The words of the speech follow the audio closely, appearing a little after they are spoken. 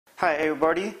Hi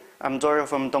everybody, I'm Dorian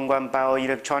from Dongguan Baiao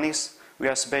Electronics. We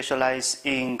are specialized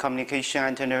in communication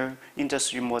antenna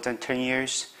industry more than 10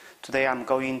 years. Today I'm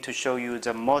going to show you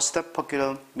the most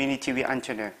popular mini TV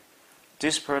antenna.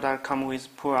 This product comes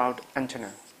with pull-out antenna,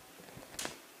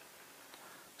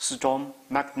 strong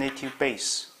magnetic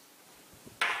base.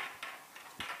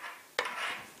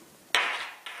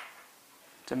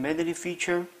 The main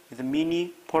feature is the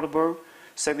mini, portable,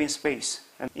 saving space,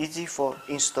 and easy for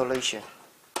installation.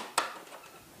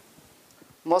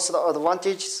 Most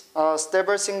advantages are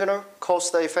stable signal,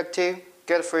 cost-effective,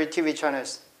 get free TV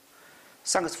channels.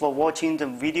 Thanks for watching the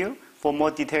video. For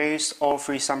more details or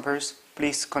free samples,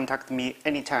 please contact me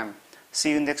anytime.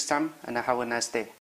 See you next time and have a nice day.